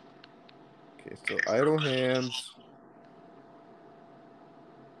 Okay, so Idle Hands.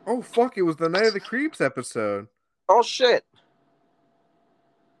 Oh fuck! It was the Night of the Creeps episode. Oh shit!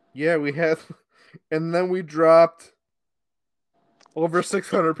 Yeah, we had, and then we dropped over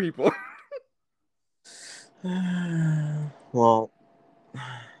 600 people. Well,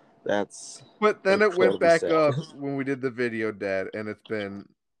 that's. But then it went back sad. up when we did the video, Dad, and it's been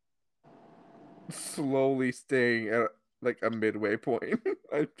slowly staying at like a midway point.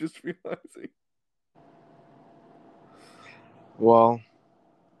 I'm just realizing. Well,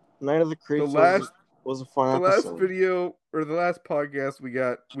 Night of the Creeps was a fun the episode. last video or the last podcast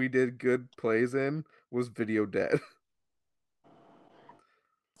we did good plays in was Video Dead.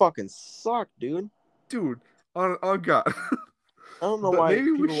 Fucking suck, dude. Dude, on God. I don't know But why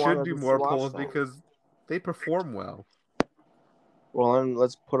maybe we people should wanted do to more watch polls that. because they perform well. Well, then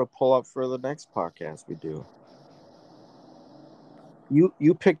let's put a poll up for the next podcast we do.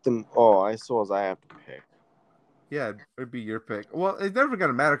 You pick them. Oh, I suppose I have to pick. Yeah, it'd be your pick. Well, it's never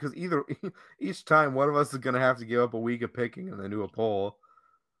gonna matter because each time one of us is gonna have to give up a week of picking and then do a poll.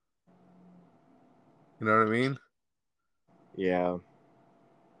 You know what I mean? Yeah.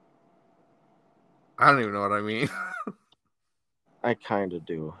 I don't even know what I mean. I kind of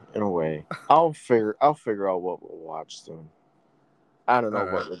do, in a way. I'll figure out what we'll watch soon. I don't know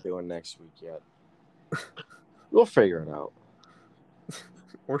what we're doing next week yet. We'll figure it out.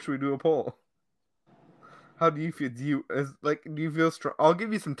 Or should we do a poll? How do you feel? Do you feel strong? I'll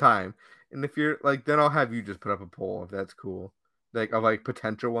give you some time, and if you're like, then I'll have you just put up a poll if that's cool. Like of like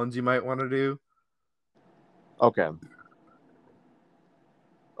potential ones you might want to do. Okay.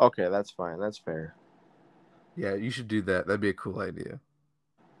 Okay, that's fine. That's fair. Yeah, you should do that. That'd be a cool idea.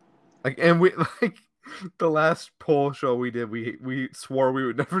 Like, and we like the last poll show we did. We swore we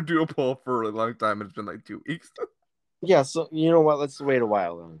would never do a poll for a really long time, and it's been like 2 weeks. Yeah, so you know what? Let's wait a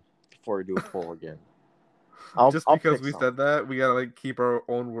while then before we do a poll again. Just I'll because pick we some. said that, we gotta like keep our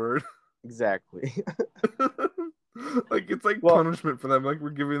own word. Exactly. Like it's like Well, punishment for them. Like we're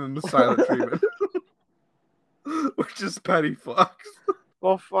giving them the silent treatment, which is petty fucks.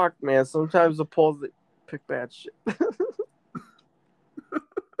 well, fuck, man. Sometimes the polls that pick bad shit.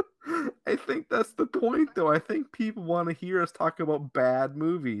 I think that's the point, though. I think people want to hear us talk about bad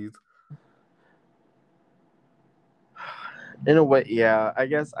movies. In a way, yeah. I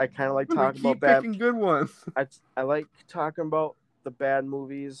guess I kind of like But we talking about keep bad. picking good ones. I like talking about the bad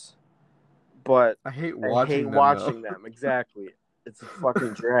movies, but I hate I hate watching them, watching though. them. Exactly. It's a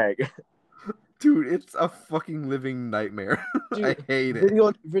fucking drag. Dude, it's a fucking living nightmare. I Dude, hate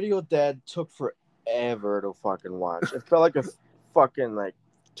it. Video Dad took forever to fucking watch. It felt like a fucking like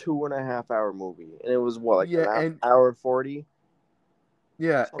 2.5 hour movie, and it was what, like Yeah, an and hour 40,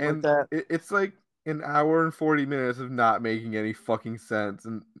 yeah, something like and that. it's like an hour and 40 minutes of not making any fucking sense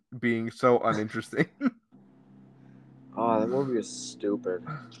and being so uninteresting. Oh, that movie is stupid.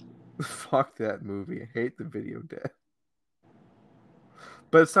 Fuck that movie. I hate the video dead.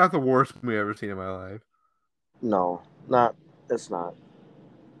 But it's not the worst movie I've ever seen in my life. No, not. It's not.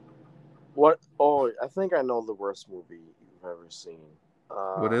 What? Oh, I think I know the worst movie you've ever seen.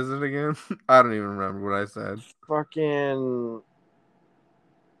 What is it again? I don't even remember what I said. Fucking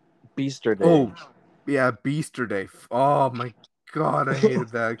Beaster Day. Oh, yeah, Beaster Day. Oh my god, I hated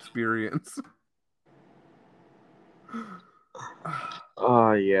that experience.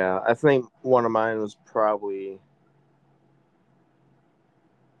 Oh yeah, I think one of mine was probably.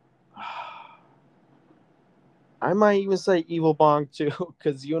 I might even say Evil Bong too,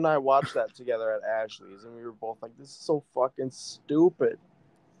 because you and I watched that together at Ashley's, and we were both like, "This is so fucking stupid."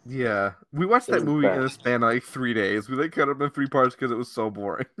 Yeah, we watched It that was movie in a bad. span of like 3 days. We like cut up in 3 parts because it was so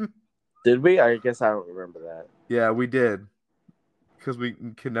boring. Did we? I guess I don't remember that. Yeah, we did. Because we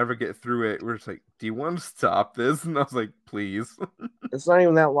could never get through it. We're just like, do you want to stop this? And I was like, please. It's not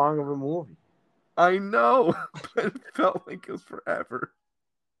even that long of a movie. I know, but it felt like it was forever.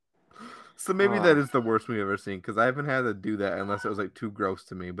 So maybe that Ah, is the worst movie I've ever seen because I haven't had to do that unless it was like too gross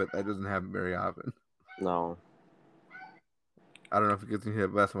to me, but that doesn't happen very often. no. I don't know if it gets me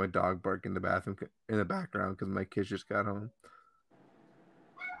hit, but that's my dog bark in the bathroom in the background because my kids just got home.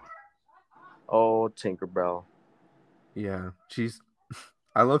 Oh, Tinkerbell. Yeah, she's.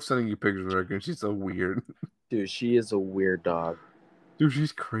 I love sending you pictures of her because she's so weird. Dude, she is a weird dog. Dude,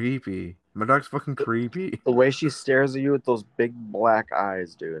 she's creepy. My dog's fucking creepy. The way she stares at you with those big black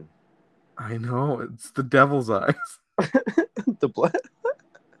eyes, dude. I know, it's the devil's eyes. The black.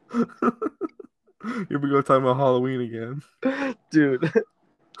 Here we go talking about Halloween again. Dude.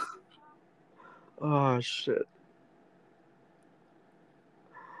 Oh, shit.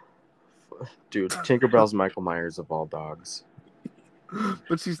 Dude, Tinkerbell's Michael Myers of all dogs.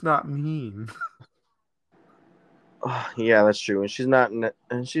 But she's not mean. Oh, yeah, that's true. And she's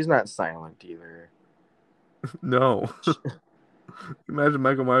not silent either. No. Imagine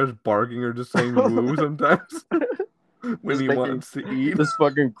Michael Myers barking or just saying woo sometimes when Just he wants to eat. Just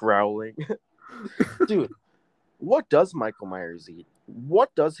fucking growling. Dude, what does Michael Myers eat?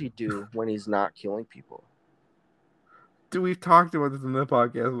 What does he do when he's not killing people? Dude, we've talked about this in the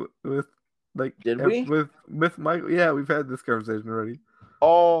podcast with like Did we? with Michael. Yeah, we've had this conversation already.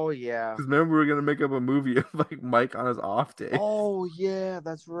 Oh, yeah. Because remember we were gonna make up a movie of like Mike on his off day. Oh, yeah,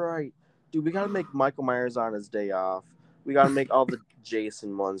 that's right. Dude, we gotta make Michael Myers on his day off. We gotta make all the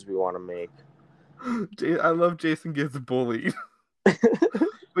Jason ones we want to make. I love Jason Gets Bullied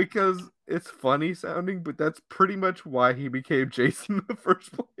because it's funny sounding, but that's pretty much why he became Jason in the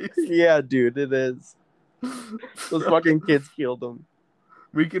first place. Yeah, dude, it is. Those fucking kids killed him.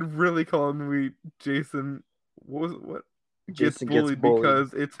 We could really call him Jason. What Jason gets bullied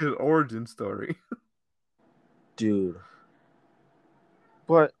because it's his origin story. dude.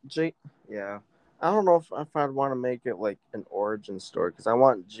 But yeah, I don't know if I'd want to make it like an origin story because I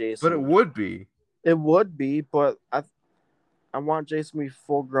want Jason. But it would be. It would be, but I want Jason to be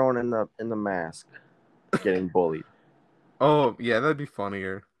full grown in the mask, getting bullied. Oh yeah, that'd be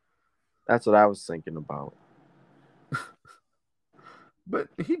funnier. That's what I was thinking about. But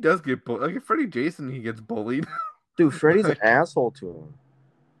he does get bullied. Like, Freddy Jason, he gets bullied. Dude, Freddy's an Like, asshole to him.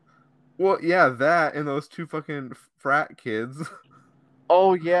 well, yeah, that and those two fucking frat kids.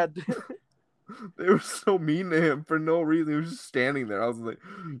 Oh yeah, They were so mean to him for no reason. He was just standing there. I was like,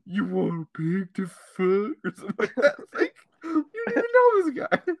 "You want a pig to fuck?" or something like that. It's like, you don't even know this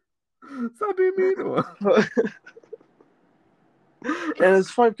guy. Stop being mean to him. and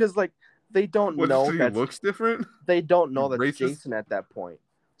it's fun because like they don't What? Just know 'cause he that's looks different? they don't You know that's racist? Jason at that point.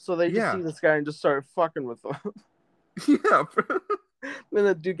 So they just see Yeah, this guy and just start fucking with him. yeah, Then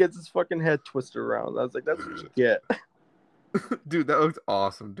the dude gets his fucking head twisted around. I was like, that's what you get. dude, that looks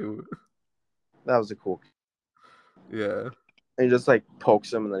awesome, dude. That was a cool. Yeah, And he just like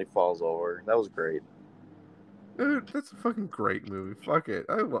pokes him and then he falls over. That was great. dude, that's a fucking great movie. Fuck it,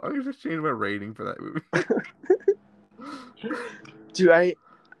 I just changed my rating for that movie. Dude,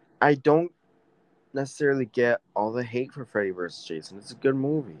 I don't necessarily get all the hate for Freddy vs. Jason. It's a good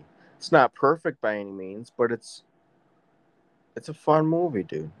movie. It's not perfect by any means, but it's a fun movie,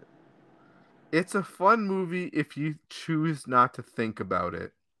 dude. It's a fun movie if you choose not to think about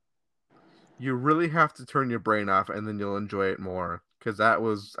it. You really have to turn your brain off and then you'll enjoy it more. Because that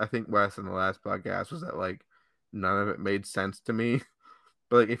was, I think, Wes in the last podcast was that like none of it made sense to me.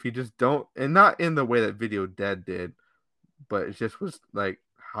 But like if you just don't, and not in the way that Video Dead did, but it just was like,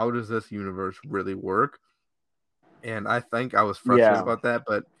 how does this universe really work? And I think I was frustrated Yeah. about that,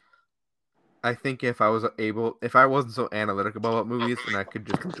 but I think if I wasn't so analytical about movies and I could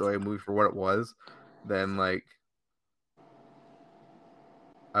just enjoy a movie for what it was, then like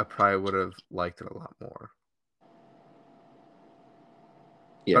I probably would have liked it a lot more.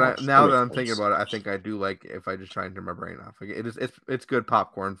 But Yeah. That now that makes I'm thinking sense. about it, I think I do like it if I just try and turn my brain off. Like it's good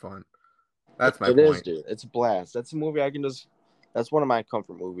popcorn fun. That's my It is, point. dude. It's a blast. That's a movie I can just. That's one of my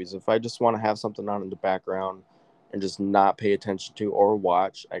comfort movies. If I just want to have something on in the background and just not pay attention to or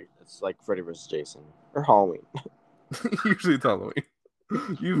watch, it's like Freddy vs. Jason or Halloween Usually it's Halloween.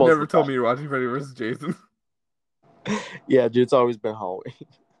 You've most never of the told time. me you're watching Freddy vs. Jason. Yeah, dude. It's always been Halloween.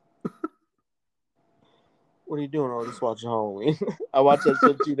 What are you doing? Oh, just watching Halloween. I watched that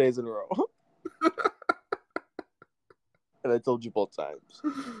shit 2 days in a row, and I told you both times.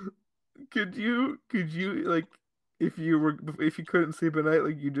 Could you like if you couldn't sleep at night,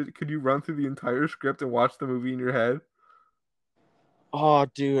 like you just could you run through the entire script and watch the movie in your head? Oh,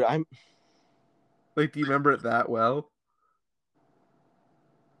 dude. Like, do you remember it that well?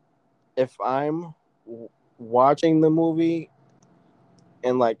 If I'm watching the movie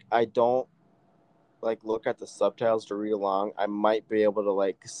and like I don't like look at the subtitles to read along, I might be able to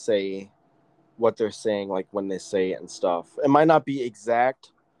like say what they're saying like when they say it and stuff. It might not be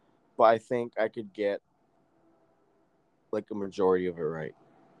exact, but I think I could get like a majority of it right.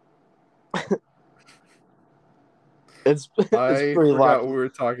 It's I pretty forgot what lucky. we were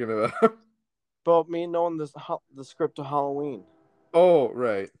talking about. But me knowing the script of Halloween. Oh,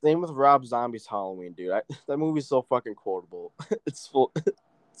 right. Same with Rob Zombie's Halloween, dude. That movie's so fucking quotable. It's full.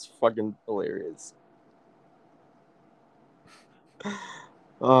 It's fucking hilarious.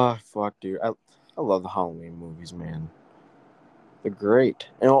 Oh fuck, dude. I love the Halloween movies, man. They're great.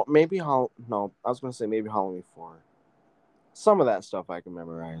 And maybe no, I was gonna say maybe Halloween 4. Some of that stuff I can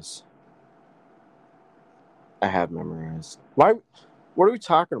memorize. I have memorized. Why? What are we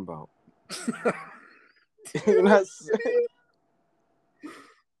talking about? You're not.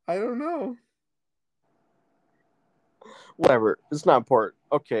 I don't know. Whatever. It's not important.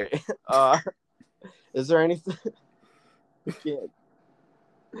 Okay. Uh, is there anything? I can't.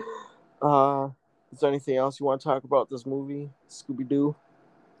 Uh, is there anything else you want to talk about this movie, Scooby Doo?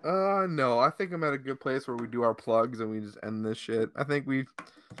 No, I think I'm at a good place where we do our plugs and we just end this shit. I think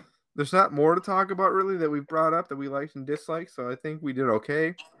there's not more to talk about really that we've brought up that we liked and disliked, so I think we did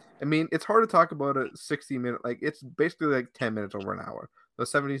okay. I mean, it's hard to talk about a 60-minute, like it's basically like 10 minutes over an hour. So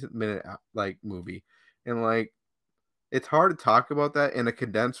 70-minute like movie. And like it's hard to talk about that in a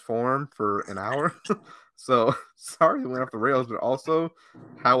condensed form for an hour. So sorry we went off the rails, but also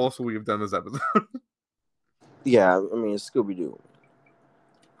how else would we have done this episode? Yeah, I mean Scooby Doo.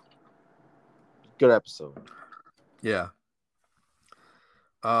 Good episode. Yeah.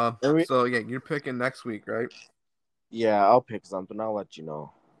 And So yeah, you're picking next week, right? yeah, I'll pick something. I'll let you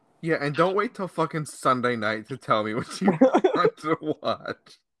know. Yeah, and don't wait till fucking Sunday night to tell me what you want to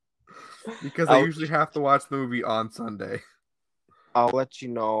watch. Because I I'll usually have to watch the movie on Sunday. I'll let you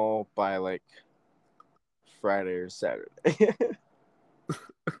know by like Friday or Saturday.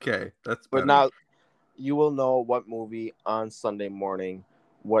 Okay, that's But better. now you will know what movie on Sunday morning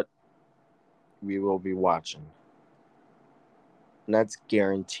what we will be watching. And that's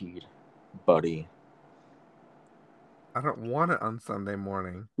guaranteed, buddy. I don't want it on Sunday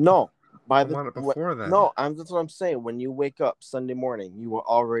morning. No, I want it before then. no, that's what I'm saying. When you wake up Sunday morning, you will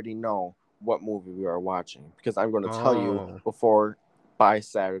already know what movie we are watching because I'm going to tell you by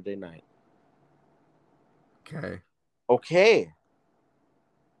Saturday night. Okay. Okay.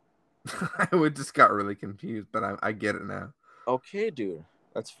 I would just got really confused, but I get it now. Okay, dude.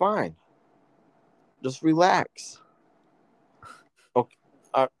 That's fine. Just relax. Okay.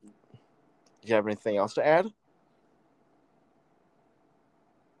 Do you have anything else to add?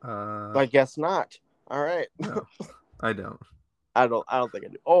 I guess not. All right. No, I don't. I don't think I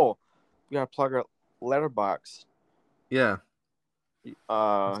do. Oh, you gotta plug our letterbox. Yeah. You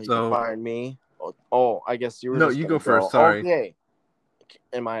can find me. Oh, I guess you were. No, just you go go first. Sorry. Okay.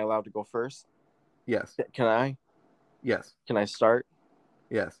 Am I allowed to go first? Yes. Can I? Yes. Can I start?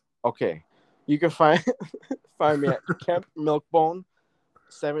 Yes. Okay. You can find me at Kemp Milkbone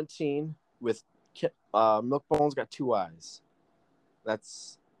 17 with Milkbone's got 2 eyes.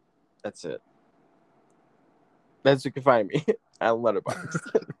 That's it. That's you can find me at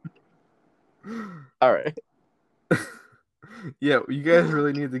Letterboxd. All right. Yeah, you guys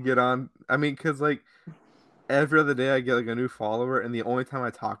really need to get on. I mean, because like every other day I get like a new follower, and the only time I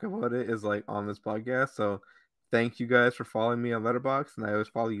talk about it is like on this podcast. So thank you guys for following me on Letterboxd, and I always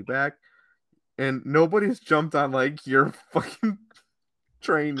follow you back. And nobody's jumped on like your fucking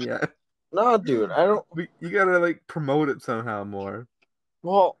train yet. No, dude, I don't. You gotta like promote it somehow more.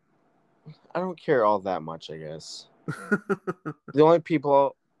 Well, I don't care all that much, I guess. The only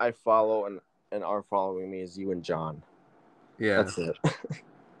people I follow and are following me is you and John. Yeah. That's it.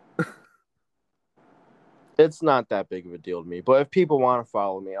 It's not that big of a deal to me. But if people want to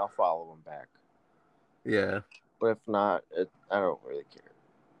follow me, I'll follow them back. Yeah. But if not, I don't really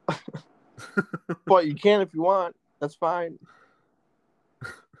care. But you can if you want. That's fine.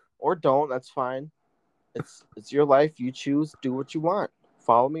 Or don't. That's fine. It's your life. You choose. Do what you want.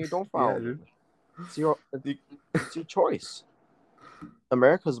 Follow me or don't follow me. It's your choice.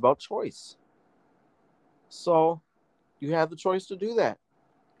 America's about choice. So you have the choice to do that.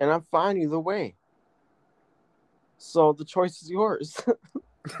 And I'm fine either way. So the choice is yours.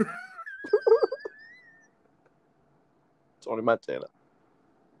 Tony Montana.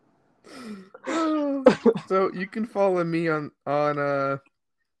 So you can follow me on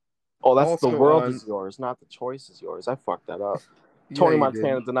Oh, that's the world is yours, not the choice is yours. I fucked that up. Yeah, Tony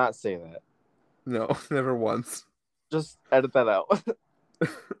Montana did not say that. No, never once. Just edit that out.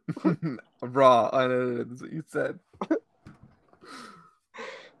 Raw, unedited, is what you said.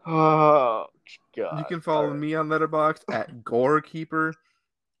 Oh God. You can follow me on Letterboxd at Gorekeeper.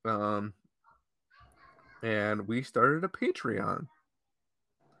 And we started a Patreon.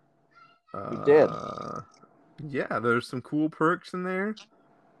 We did. Yeah, there's some cool perks in there.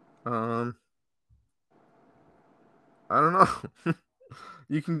 I don't know.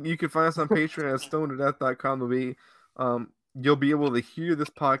 You can find us on Patreon at stonedeath.com. You'll be able to hear this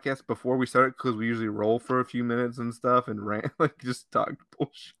podcast before we start because we usually roll for a few minutes and stuff and rant, like just talk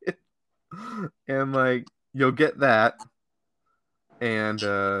bullshit. And like you'll get that. And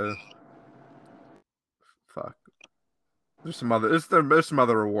fuck. There's some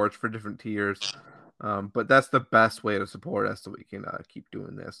other rewards for different tiers. But that's the best way to support us so we can keep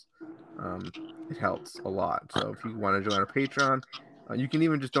doing this. It helps a lot. So if you want to join our Patreon, you can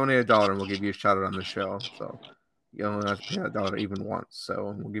even just donate $1 and we'll give you a shout out on the show. So you don't have to pay $1 even once.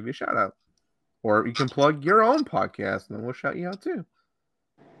 So we'll give you a shout out. Or you can plug your own podcast and then we'll shout you out too.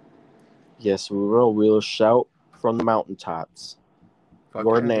 Yes, we will. We'll shout from the mountaintops.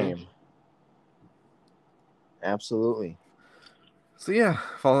 Your name. Dude. Absolutely. So yeah,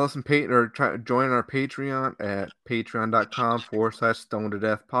 follow us on join our Patreon at patreon.com/Stone to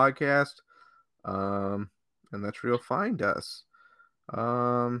Death podcast. And that's where you'll find us.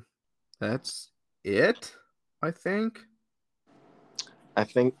 That's it, I think. I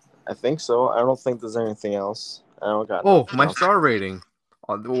think so. I don't think there's anything else. I don't got. Oh, my star rating.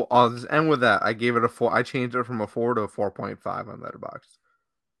 I'll just end with that. I gave it a 4. I changed it from a 4 to a 4.5 on Letterboxd.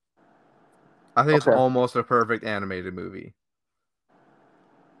 I think it's almost a perfect animated movie.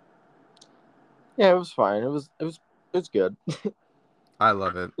 Yeah, it was fine. It was good. I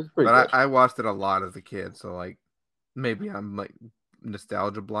love it. But I watched it a lot as a kid, so like maybe I'm like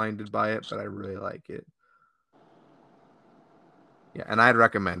nostalgia blinded by it, but I really like it. Yeah, and I'd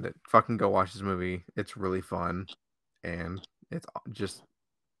recommend it. Fucking go watch this movie. It's really fun and it's just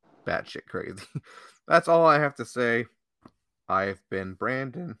batshit crazy. That's all I have to say. I've been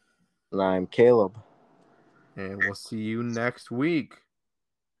Brandon. And I'm Caleb. And we'll see you next week.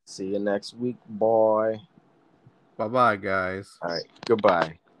 See you next week, boy. Bye-bye, guys. All right.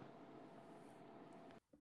 Goodbye.